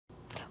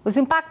Os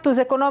impactos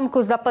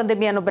econômicos da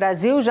pandemia no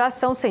Brasil já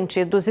são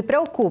sentidos e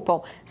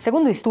preocupam.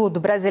 Segundo o estudo,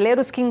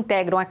 brasileiros que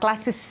integram a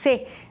classe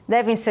C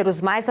devem ser os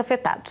mais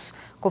afetados.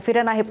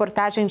 Confira na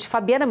reportagem de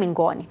Fabiana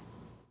Mingoni.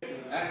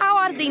 A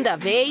ordem da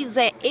vez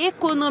é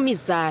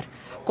economizar.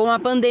 Com a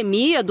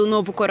pandemia do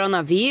novo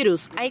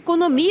coronavírus, a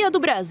economia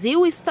do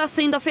Brasil está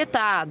sendo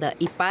afetada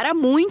e, para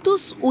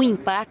muitos, o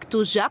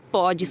impacto já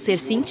pode ser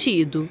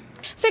sentido.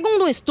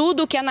 Segundo um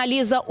estudo que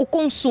analisa o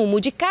consumo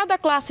de cada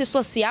classe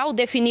social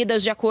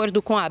definidas de acordo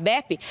com a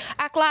ABEP,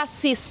 a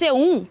classe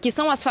C1, que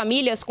são as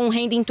famílias com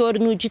renda em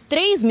torno de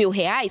R$3 mil,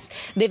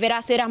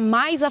 deverá ser a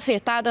mais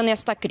afetada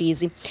nesta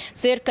crise.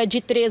 Cerca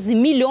de 13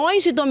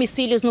 milhões de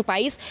domicílios no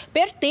país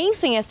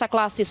pertencem a esta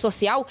classe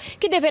social,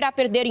 que deverá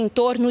perder em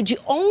torno de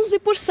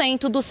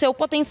 11% do seu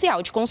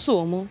potencial de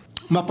consumo.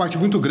 Uma parte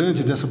muito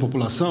grande dessa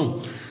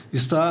população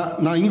está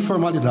na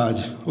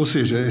informalidade, ou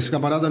seja, esse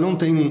camarada não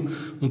tem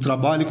um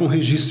trabalho com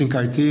registro em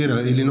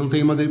carteira, ele não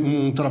tem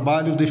um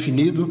trabalho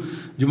definido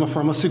de uma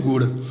forma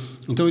segura.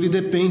 Então ele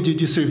depende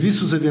de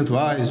serviços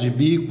eventuais, de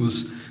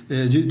bicos,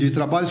 de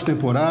trabalhos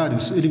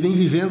temporários. Ele vem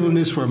vivendo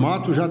nesse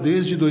formato já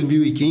desde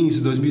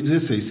 2015,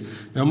 2016.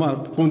 É uma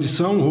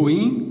condição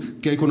ruim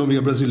que a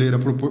economia brasileira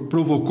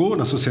provocou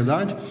na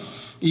sociedade.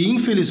 E,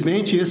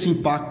 infelizmente, esse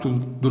impacto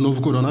do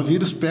novo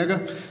coronavírus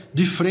pega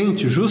de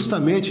frente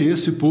justamente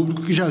esse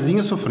público que já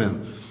vinha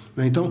sofrendo.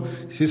 Então,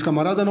 se esse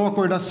camarada não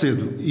acordar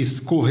cedo e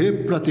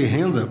correr para ter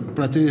renda,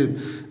 para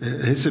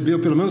receber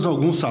pelo menos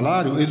algum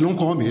salário, ele não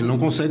come, ele não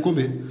consegue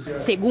comer.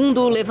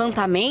 Segundo o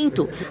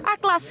levantamento, a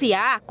classe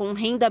A, com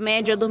renda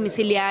média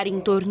domiciliar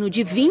em torno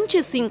de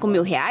R$25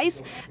 mil,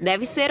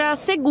 deve ser a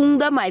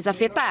segunda mais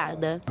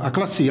afetada. A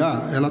classe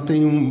A, ela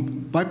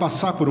vai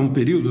passar por um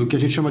período que a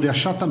gente chama de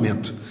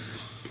achatamento.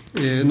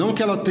 Não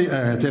que ela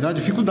terá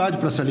dificuldade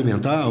para se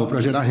alimentar ou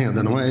para gerar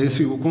renda, não é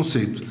esse o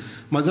conceito.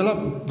 Mas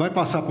ela vai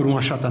passar por um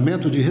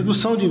achatamento de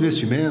redução de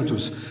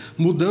investimentos,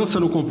 mudança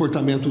no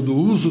comportamento do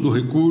uso do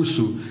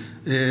recurso,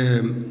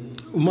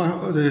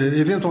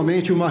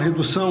 eventualmente uma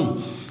redução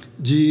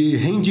de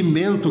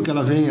rendimento que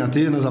ela venha a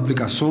ter nas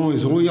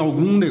aplicações ou em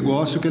algum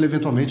negócio que ela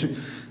eventualmente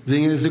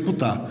venha a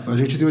executar. A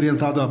gente tem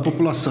orientado a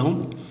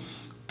população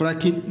para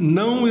que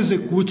não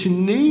execute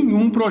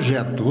nenhum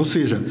projeto, ou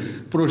seja,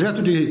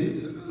 projeto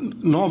de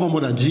nova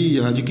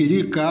moradia,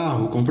 adquirir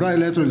carro, comprar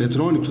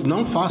eletroeletrônicos,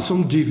 não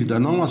façam dívida,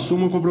 não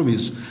assumam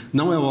compromisso.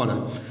 Não é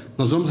hora.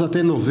 Nós vamos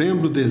até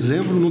novembro,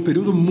 dezembro, num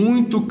período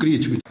muito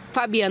crítico.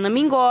 Fabiana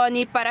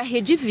Mingoni para a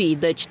Rede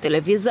Vida de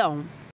televisão.